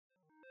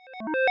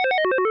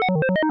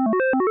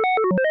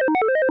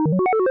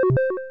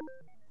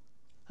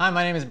Hi,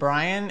 my name is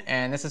Brian,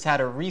 and this is how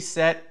to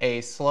reset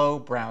a slow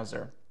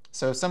browser.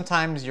 So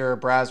sometimes your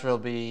browser will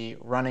be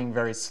running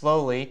very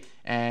slowly,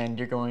 and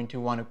you're going to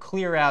want to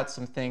clear out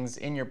some things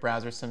in your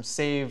browser, some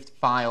saved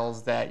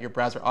files that your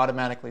browser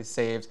automatically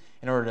saves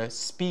in order to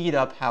speed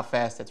up how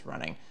fast it's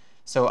running.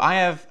 So I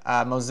have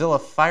Mozilla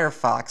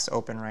Firefox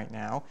open right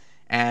now,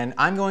 and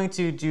I'm going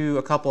to do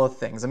a couple of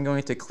things. I'm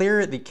going to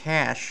clear the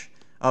cache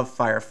of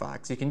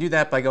Firefox. You can do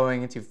that by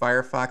going into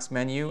Firefox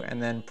menu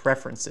and then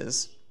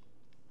Preferences.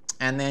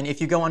 And then if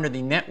you go under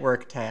the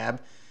Network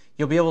tab,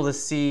 you'll be able to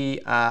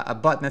see a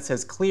button that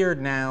says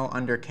Cleared Now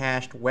under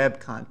Cached Web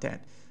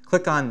Content.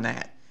 Click on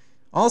that.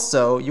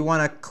 Also, you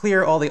want to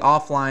clear all the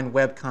offline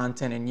web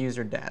content and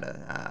user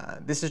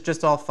data. This is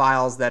just all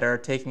files that are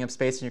taking up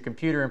space in your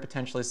computer and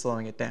potentially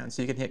slowing it down.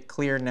 So you can hit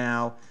Clear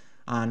Now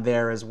on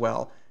there as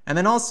well. And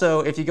then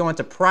also, if you go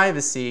into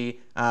Privacy,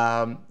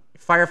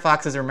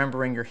 Firefox is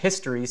remembering your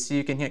history, so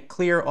you can hit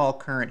Clear All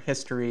Current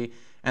History,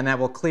 and that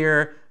will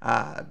clear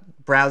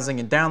browsing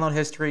and download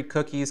history,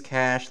 cookies,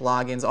 cache,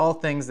 logins, all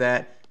things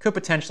that could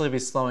potentially be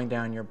slowing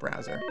down your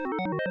browser.